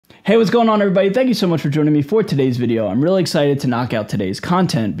Hey, what's going on, everybody? Thank you so much for joining me for today's video. I'm really excited to knock out today's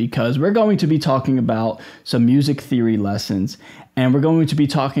content because we're going to be talking about some music theory lessons, and we're going to be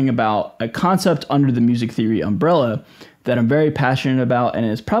talking about a concept under the music theory umbrella that I'm very passionate about, and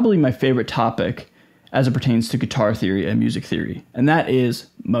it's probably my favorite topic as it pertains to guitar theory and music theory, and that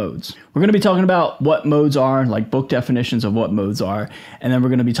is modes. We're going to be talking about what modes are, like book definitions of what modes are, and then we're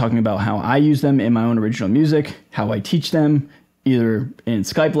going to be talking about how I use them in my own original music, how I teach them, either in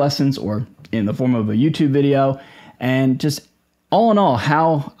Skype lessons or in the form of a YouTube video, and just all in all,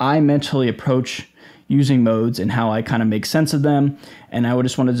 how I mentally approach using modes and how I kind of make sense of them. And I would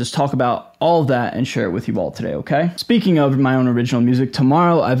just want to talk about all of that and share it with you all today, okay? Speaking of my own original music,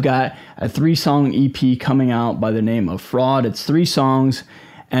 tomorrow I've got a 3-song EP coming out by the name of Fraud. It's 3 songs,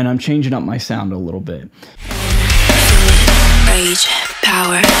 and I'm changing up my sound a little bit. Rage,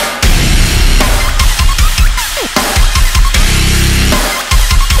 power.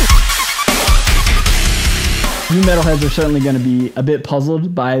 You metalheads are certainly going to be a bit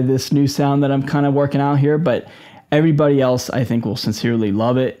puzzled by this new sound that I'm kind of working out here, but everybody else I think will sincerely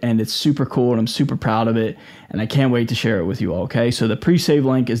love it, and it's super cool and I'm super proud of it, and I can't wait to share it with you all, okay? So the pre-save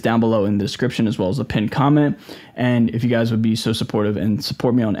link is down below in the description as well as the pinned comment, and if you guys would be so supportive and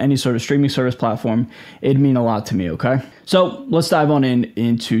support me on any sort of streaming service platform, it'd mean a lot to me, okay? So let's dive on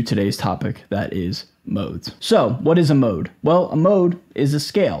into today's topic, that is modes. So what is a mode? Well, a mode is a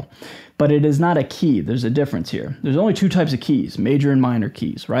scale, but it is not a key. There's a difference here. There's only 2 types of keys, major and minor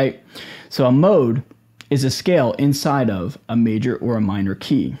keys, right? So a mode is a scale inside of a major or a minor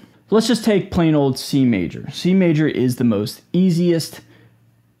key. Let's just take plain old C major. C major is it is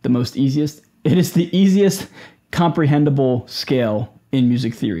the easiest comprehensible scale in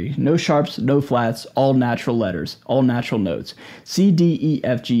music theory. No sharps, no flats, all natural letters, all natural notes. C, D, E,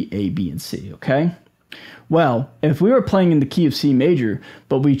 F, G, A, B, and C, okay? Well, if we were playing in the key of C major,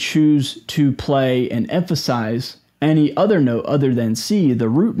 but we choose to play and emphasize any other note other than C, the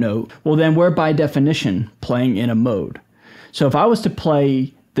root note, well then we're by definition playing in a mode. So if I was to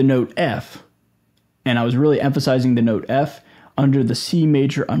play the note F, and I was really emphasizing the note F under the C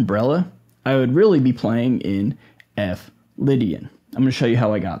major umbrella, I would really be playing in F Lydian. I'm going to show you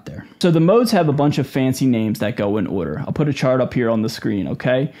how I got there. So the modes have a bunch of fancy names that go in order. I'll put a chart up here on the screen,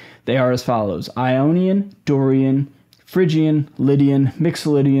 okay? They are as follows: Ionian, Dorian, Phrygian, Lydian,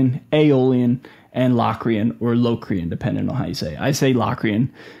 Mixolydian, Aeolian, and Locrian, or Locrian, depending on how you say it. I say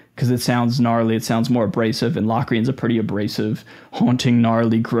Locrian because it sounds gnarly, it sounds more abrasive, and Locrian's a pretty abrasive, haunting,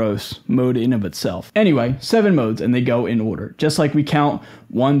 gnarly, gross mode in of itself. Anyway, 7 modes, and they go in order. Just like we count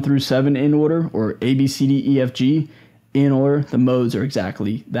 1 through 7 in order, or A, B, C, D, E, F, G, in order, the modes are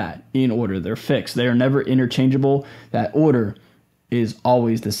exactly that, in order. They're fixed. They are never interchangeable. That order is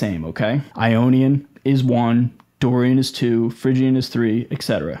always the same, okay? Ionian is 1, Dorian is 2, Phrygian is 3,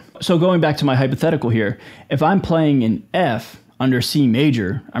 etc. So going back to my hypothetical here, if I'm playing in F under C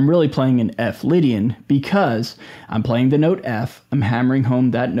major, I'm really playing in F Lydian because I'm playing the note F, I'm hammering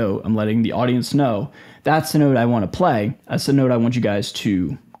home that note, I'm letting the audience know that's the note I want to play, that's the note I want you guys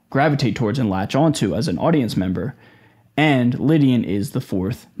to gravitate towards and latch onto as an audience member. And Lydian is the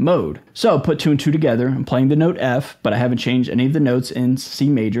 4th mode. So put 2 and 2 together. I'm playing the note F, but I haven't changed any of the notes in C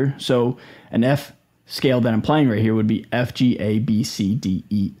major. So an F scale that I'm playing right here would be F, G, A, B, C, D,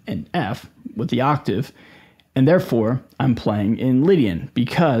 E, and F with the octave. And therefore, I'm playing in Lydian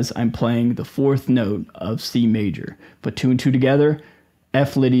because I'm playing the 4th note of C major. Put 2 and 2 together.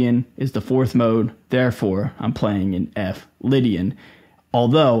 F Lydian is the 4th mode. Therefore, I'm playing in F Lydian.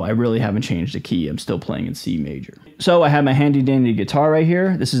 Although I really haven't changed the key, I'm still playing in C major. So I have my handy dandy guitar right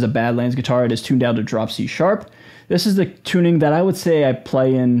here. This is a Badlands guitar. It is tuned down to drop C sharp. This is the tuning that I would say I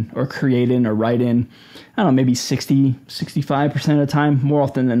play in or create in or write in, I don't know, maybe 65% of the time. More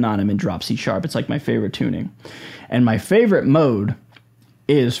often than not, I'm in drop C sharp. It's like my favorite tuning. And my favorite mode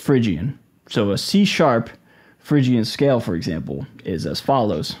is Phrygian. So a C sharp Phrygian scale, for example, is as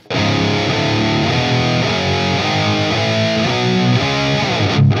follows.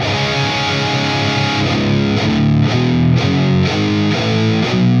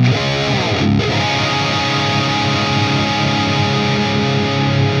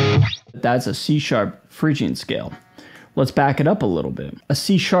 That's a C sharp Phrygian scale. Let's back it up a little bit. A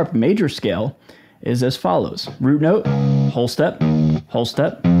C sharp major scale is as follows. Root note, whole step,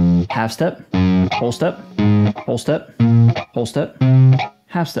 half step, whole step, whole step, whole step,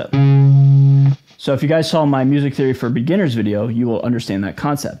 half step. So if you guys saw my music theory for beginners video, you will understand that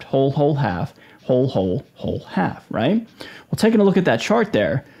concept. Whole, whole, half, whole, whole, whole, half, right? Well, taking a look at that chart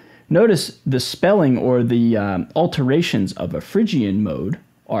there, notice the spelling or the alterations of a Phrygian mode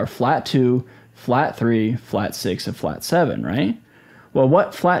are flat 2, flat 3, flat 6, and flat 7, right? Well,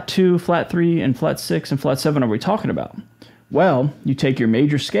 what flat 2, flat 3, and flat 6, and flat 7 are we talking about? Well, you take your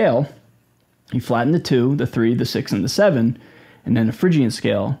major scale, you flatten the 2, the 3, the 6, and the 7, and then the Phrygian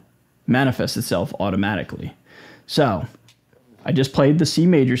scale manifests itself automatically. So, I just played the C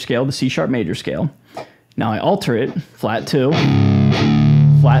major scale, the C sharp major scale. Now I alter it, flat 2,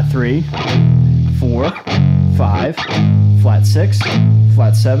 flat 3, 4, 5, flat 6,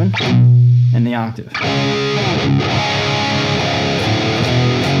 flat 7, and the octave.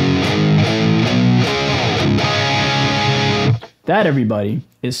 That, everybody,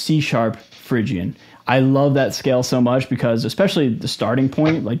 is C sharp Phrygian. I love that scale so much because, especially the starting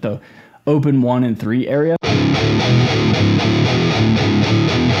point, like the open 1 and 3 area.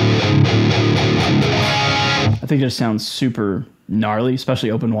 I think it just sounds super gnarly,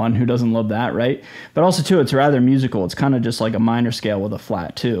 especially open 1. Who doesn't love that, right? But also, too, it's rather musical. It's kind of just like a minor scale with a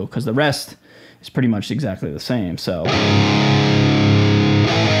flat 2, because the rest is pretty much exactly the same. So.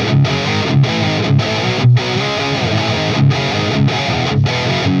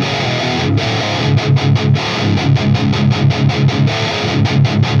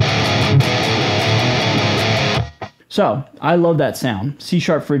 So, I love that sound. C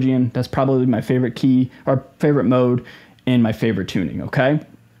sharp Phrygian, that's probably my favorite key, or favorite mode in my favorite tuning, okay?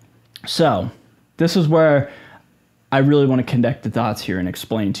 So, this is where I really want to connect the dots here and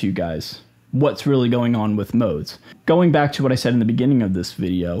explain to you guys what's really going on with modes. Going back to what I said in the beginning of this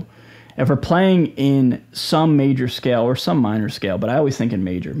video, if we're playing in some major scale or some minor scale, but I always think in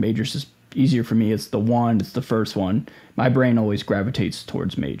major. Major's just easier for me. It's the 1, it's the first one. My brain always gravitates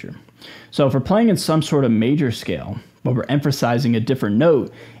towards major. So if we're playing in some sort of major scale, but we're emphasizing a different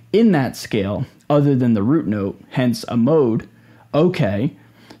note in that scale other than the root note, hence a mode, okay.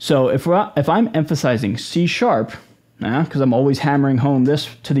 So if I'm emphasizing C sharp, because I'm always hammering home this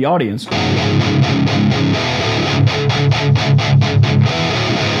to the audience.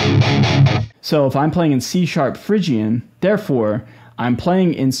 So if I'm playing in C sharp Phrygian, therefore I'm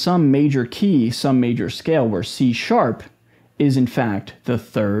playing in some major key, some major scale where C sharp is in fact the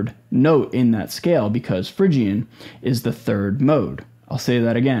third note in that scale because Phrygian is the third mode. I'll say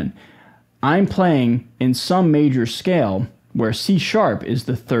that again. I'm playing in some major scale where C sharp is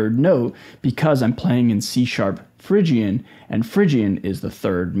the third note because I'm playing in C sharp Phrygian, and Phrygian is the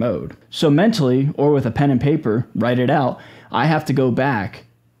third mode. So mentally, or with a pen and paper, write it out, I have to go back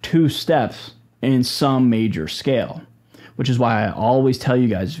 2 steps in some major scale. Which is why I always tell you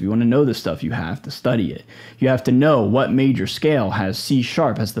guys, if you want to know this stuff, you have to study it. You have to know what major scale has C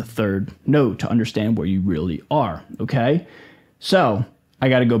sharp as the third note to understand where you really are, okay? So, I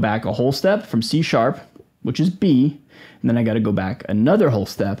got to go back a whole step from C sharp, which is B, and then I got to go back another whole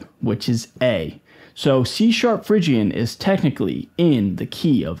step, which is A. So, C sharp Phrygian is technically in the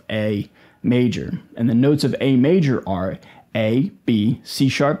key of A major, and the notes of A major are A, B, C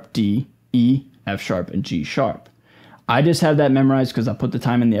sharp, D, E, F sharp, and G sharp. I just have that memorized because I put the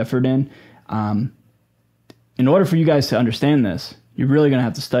time and the effort in. In order for you guys to understand this, you're really going to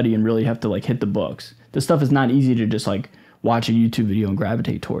have to study and really have to like hit the books. This stuff is not easy to just like watch a YouTube video and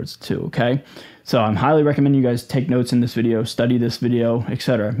gravitate towards too, okay? So I'm highly recommend you guys take notes in this video, study this video,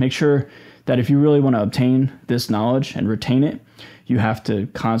 etc. Make sure that if you really want to obtain this knowledge and retain it, you have to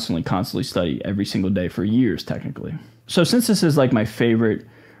constantly study every single day for years technically. So since this is like my favorite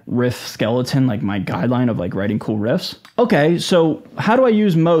riff skeleton, like my guideline of like writing cool riffs. Okay, so how do I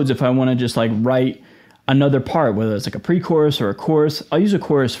use modes if I want to just like write another part, whether it's like a pre-chorus or a chorus? I'll use a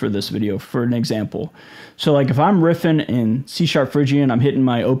chorus for this video for an example. So like if I'm riffing in C sharp Phrygian, I'm hitting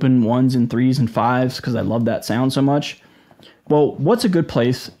my open 1s and 3s and 5s because I love that sound so much. Well, what's a good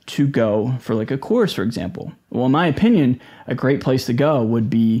place to go for like a chorus, for example? Well, in my opinion, a great place to go would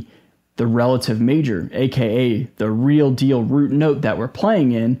be the relative major, aka the real deal root note that we're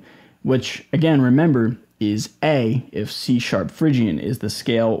playing in, which again, remember, is A if C sharp Phrygian is the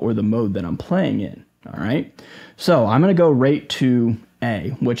scale or the mode that I'm playing in. All right. So I'm going to go right to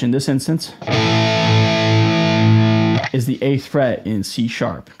A, which in this instance is the 8th fret in C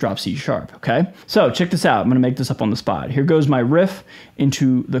sharp, drop C sharp. Okay. So check this out. I'm going to make this up on the spot. Here goes my riff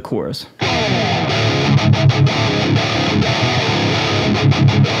into the chorus.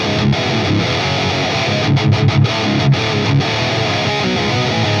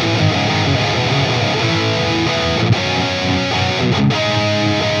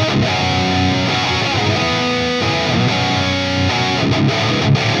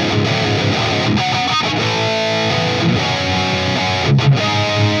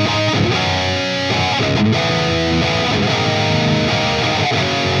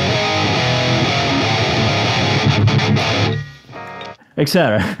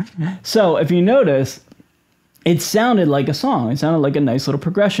 Etc. So if you notice, it sounded like a song. It sounded like a nice little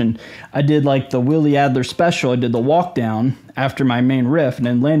progression. I did like the Willie Adler special. I did the walk down after my main riff and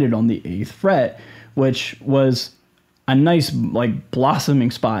then landed on the 8th fret, which was a nice like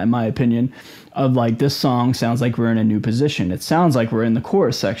blossoming spot in my opinion of like, this song sounds like we're in a new position. It sounds like we're in the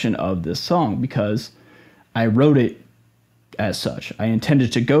chorus section of this song because I wrote it as such. I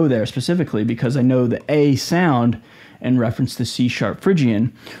intended to go there specifically because I know the A sound in reference to C sharp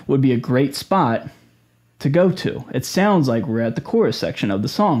Phrygian would be a great spot to go to. It sounds like we're at the chorus section of the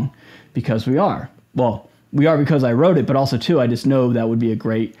song because we are. Well, we are because I wrote it, but also too, I just know that would be a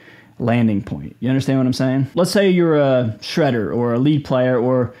great landing point. You understand what I'm saying? Let's say you're a shredder or a lead player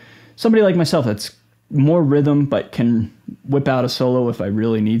or somebody like myself that's more rhythm but can whip out a solo if I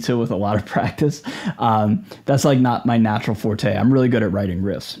really need to with a lot of practice. That's like not my natural forte. I'm really good at writing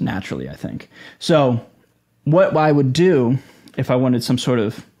riffs naturally, I think. So what I would do if I wanted some sort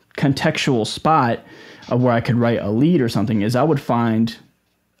of contextual spot of where I could write a lead or something is I would find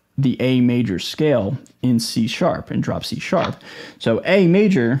the A major scale in C sharp and drop C sharp. So A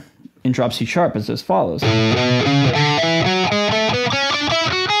major in drop C sharp is as follows.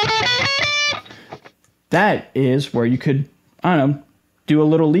 That is where you could, I don't know, do a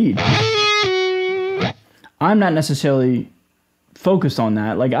little lead. I'm not necessarily focused on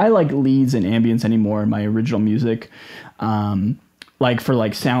that. Like, I like leads and ambience anymore in my original music. Like for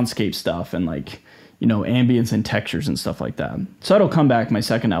like soundscape stuff and like, you know, ambience and textures and stuff like that. So it'll come back. My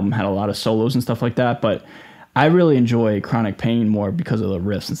second album had a lot of solos and stuff like that, but I really enjoy Chronic Pain more because of the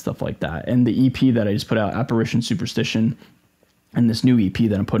riffs and stuff like that. And the EP that I just put out, Apparition Superstition, and this new EP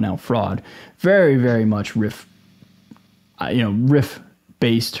that I'm putting out, Fraud, very, very much riff,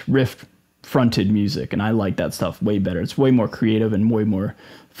 riff-based, riff-fronted music, and I like that stuff way better. It's way more creative and way more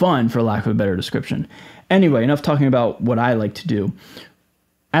fun, for lack of a better description. Anyway, enough talking about what I like to do.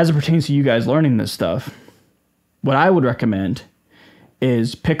 As it pertains to you guys learning this stuff, what I would recommend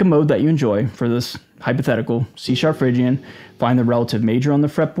is pick a mode that you enjoy for this hypothetical C sharp Phrygian, find the relative major on the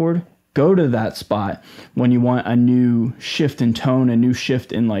fretboard, go to that spot when you want a new shift in tone, a new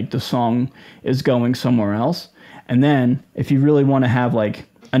shift in like the song is going somewhere else. And then if you really want to have like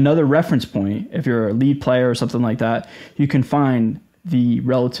another reference point, if you're a lead player or something like that, you can find the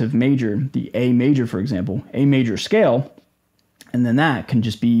relative major, the A major, for example, A major scale. And then that can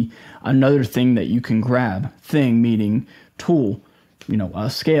just be another thing that you can grab, thing meaning tool, you know, a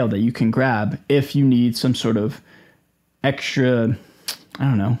scale that you can grab if you need some sort of extra, I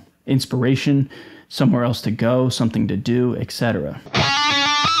don't know, inspiration, somewhere else to go, something to do, etc.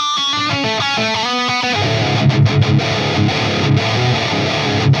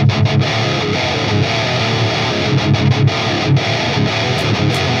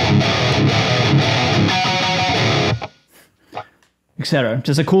 Etc.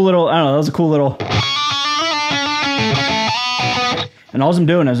 Just a cool little, I don't know, that was a cool little. And all I'm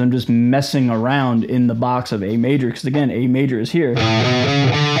doing is I'm just messing around in the box of A major, because again, A major is here.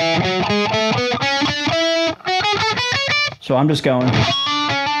 So I'm just going.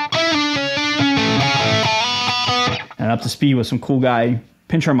 And up to speed with some cool guy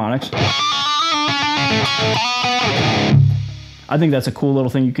pinch harmonics. I think that's a cool little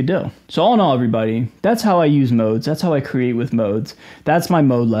thing you could do. So all in all, everybody, that's how I use modes. That's how I create with modes. That's my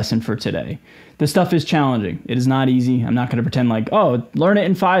mode lesson for today. This stuff is challenging. It is not easy. I'm not going to pretend like, oh, learn it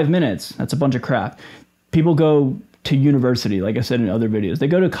in 5 minutes. That's a bunch of crap. People go to university, like I said in other videos. They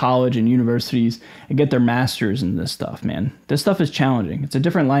go to college and universities and get their masters in this stuff, man. This stuff is challenging. It's a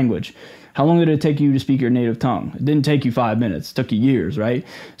different language. How long did it take you to speak your native tongue? It didn't take you 5 minutes. It took you years, right?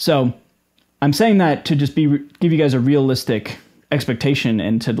 So I'm saying that to just give you guys a realistic expectation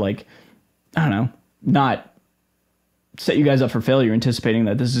and to, like, I don't know, not set you guys up for failure anticipating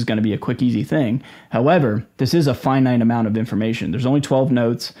that this is going to be a quick, easy thing. However, this is a finite amount of information. There's only 12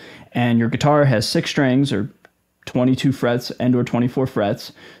 notes, and your guitar has 6 strings or 22 frets and or 24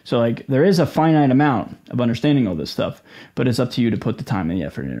 frets. So, like, there is a finite amount of understanding all this stuff, but it's up to you to put the time and the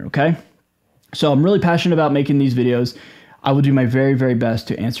effort in it, okay? So I'm really passionate about making these videos. I will do my very, very best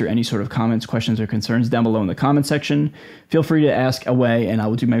to answer any sort of comments, questions, or concerns down below in the comment section. Feel free to ask away, and I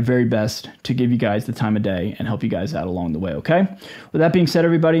will do my very best to give you guys the time of day and help you guys out along the way, okay? With that being said,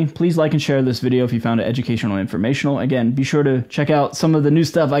 everybody, please like and share this video if you found it educational and informational. Again, be sure to check out some of the new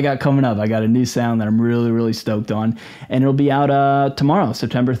stuff I got coming up. I got a new sound that I'm really, really stoked on, and it'll be out tomorrow,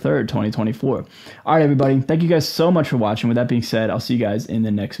 September 3rd, 2024. All right, everybody, thank you guys so much for watching. With that being said, I'll see you guys in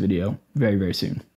the next video very, very soon.